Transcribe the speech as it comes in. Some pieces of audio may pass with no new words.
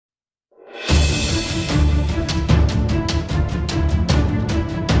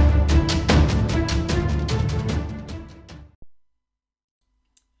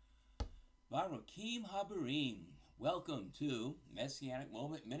Baruchim Habarim. Welcome to Messianic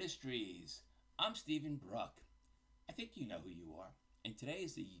Moment Ministries. I'm Stephen Bruck. I think you know who you are. And today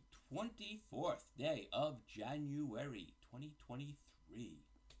is the 24th day of January 2023.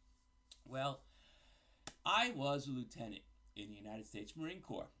 Well, I was a lieutenant in the United States Marine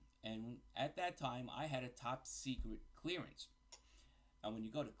Corps. And at that time, I had a top secret clearance. And when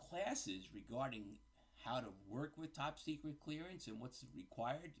you go to classes regarding how to work with top secret clearance and what's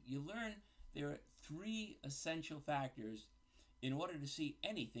required, you learn there are three essential factors in order to see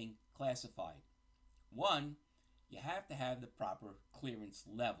anything classified. One, you have to have the proper clearance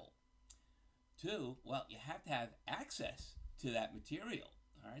level. Two, well, you have to have access to that material.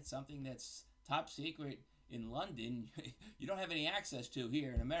 All right, something that's top secret in London, you don't have any access to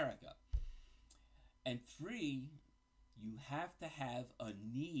here in America. And three, you have to have a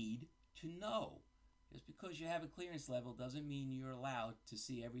need to know. Just because you have a clearance level doesn't mean you're allowed to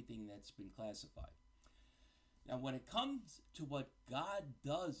see everything that's been classified. Now, when it comes to what God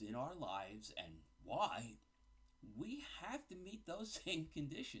does in our lives and why, we have to meet those same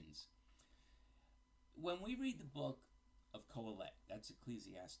conditions. When we read the book of Kohelet, that's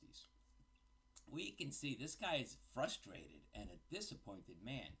Ecclesiastes, we can see this guy is frustrated and a disappointed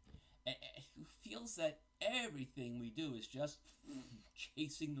man who feels that everything we do is just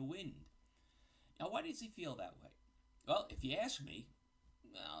chasing the wind. Now, why does he feel that way? Well, if you ask me,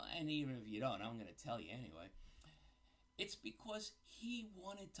 well, and even if you don't, I'm going to tell you anyway, it's because he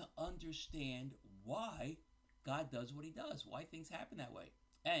wanted to understand why God does what he does, why things happen that way.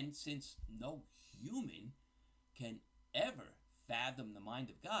 And since no human can ever fathom the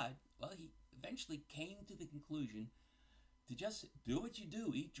mind of God, well, he eventually came to the conclusion to just do what you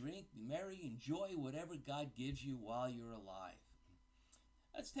do, eat, drink, be merry, enjoy whatever God gives you while you're alive.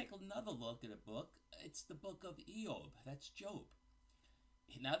 Let's take another look at a book. It's the book of Eob. That's Job.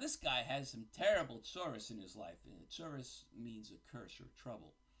 Now, this guy has some terrible tsuris in his life. Tsuris means a curse or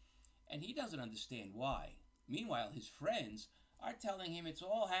trouble. And he doesn't understand why. Meanwhile, his friends are telling him it's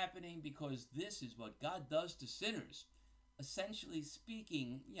all happening because this is what God does to sinners. Essentially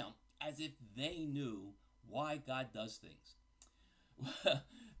speaking, as if they knew why God does things.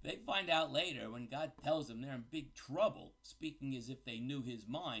 They find out later when God tells them they're in big trouble, speaking as if they knew his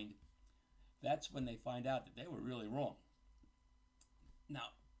mind. That's when they find out that they were really wrong. Now,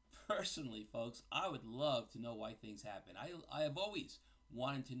 personally, folks, I would love to know why things happen. I have always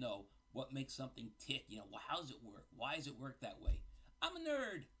wanted to know what makes something tick. How does it work? Why does it work that way? I'm a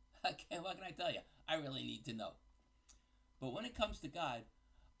nerd. What can I tell you? I really need to know. But when it comes to God,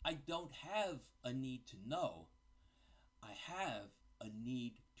 I don't have a need to know. I have a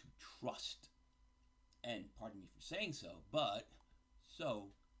need to trust. And pardon me for saying so, but so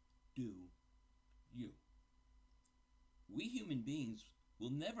do you. We human beings will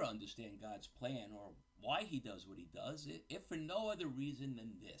never understand God's plan or why he does what he does, if for no other reason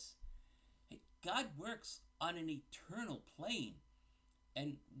than this. God works on an eternal plane,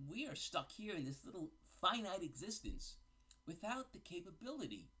 and we are stuck here in this little finite existence without the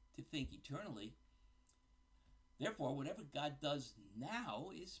capability to think eternally. Therefore, whatever God does now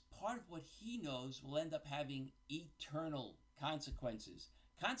is part of what he knows will end up having eternal consequences.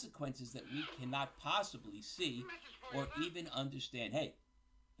 Consequences that we cannot possibly see or even understand. Hey,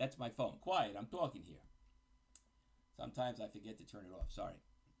 that's my phone. Quiet, I'm talking here. Sometimes I forget to turn it off. Sorry.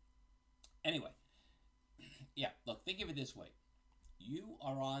 Anyway, look, think of it this way. You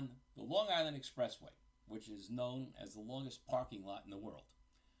are on the Long Island Expressway, which is known as the longest parking lot in the world.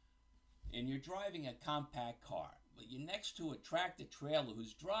 And you're driving a compact car, but you're next to a tractor trailer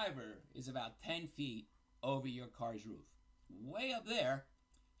whose driver is about 10 feet over your car's roof. Way up there,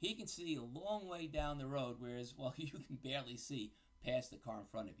 he can see a long way down the road, whereas, well, you can barely see past the car in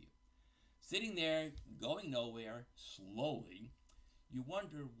front of you. Sitting there, going nowhere, slowly, you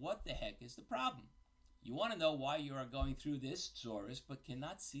wonder what the heck is the problem. You want to know why you are going through this tsuris, but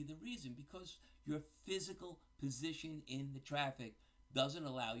cannot see the reason because your physical position in the traffic doesn't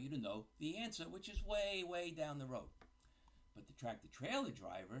allow you to know the answer, which is way, way down the road. But the tractor-trailer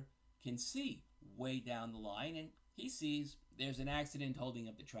driver can see way down the line, and he sees there's an accident holding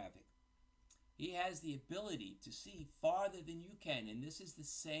up the traffic. He has the ability to see farther than you can, and this is the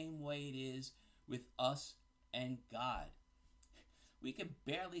same way it is with us and God. We can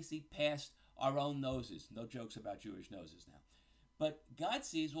barely see past our own noses. No jokes about Jewish noses now. But God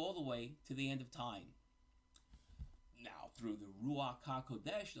sees all the way to the end of time. Now, through the Ruach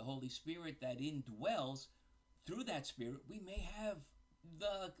HaKodesh, the Holy Spirit that indwells, through that Spirit, we may have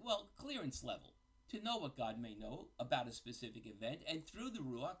the, clearance level to know what God may know about a specific event. And through the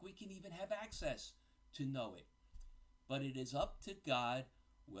Ruach, we can even have access to know it. But it is up to God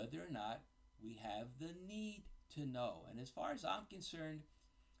whether or not we have the need to know. And as far as I'm concerned,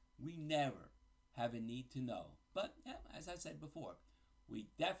 we never have a need to know. But yeah, as I said before, we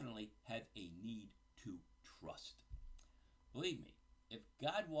definitely have a need to trust. Believe me, if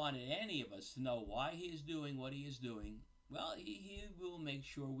God wanted any of us to know why he is doing what he is doing, well, he will make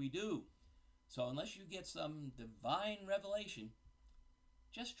sure we do. So unless you get some divine revelation,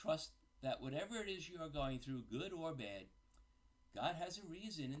 just trust that whatever it is you are going through, good or bad, God has a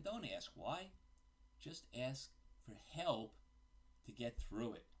reason, and don't ask why. Just ask for help to get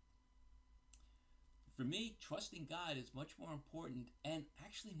through it. For me, trusting God is much more important and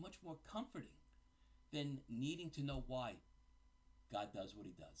actually much more comforting than needing to know why God does what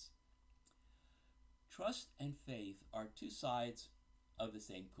he does. Trust and faith are two sides of the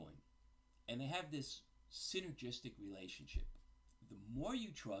same coin, and they have this synergistic relationship. The more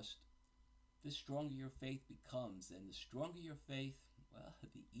you trust, the stronger your faith becomes, and the stronger your faith, well,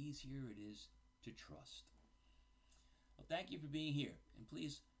 the easier it is to trust. Well, thank you for being here, and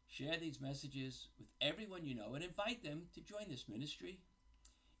please share these messages with everyone you know and invite them to join this ministry.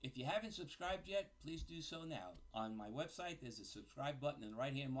 If you haven't subscribed yet, please do so now. On my website, there's a subscribe button in the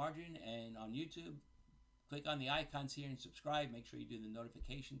right-hand margin, and on YouTube, click on the icons here and subscribe. Make sure you do the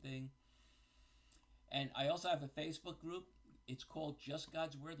notification thing. And I also have a Facebook group. It's called Just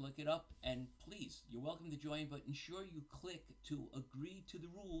God's Word. Look it up. And please, you're welcome to join, but ensure you click to agree to the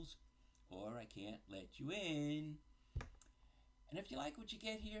rules, or I can't let you in. And if you like what you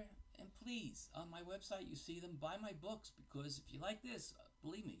get here, and please, on my website, you see them, buy my books, because if you like this,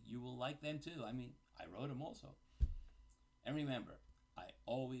 believe me, you will like them too. I mean, I wrote them also. And remember, I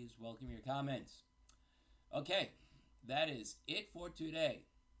always welcome your comments. Okay, that is it for today.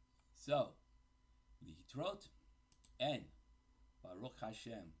 So, Lihitrot and Baruch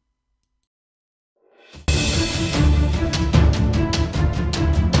Hashem.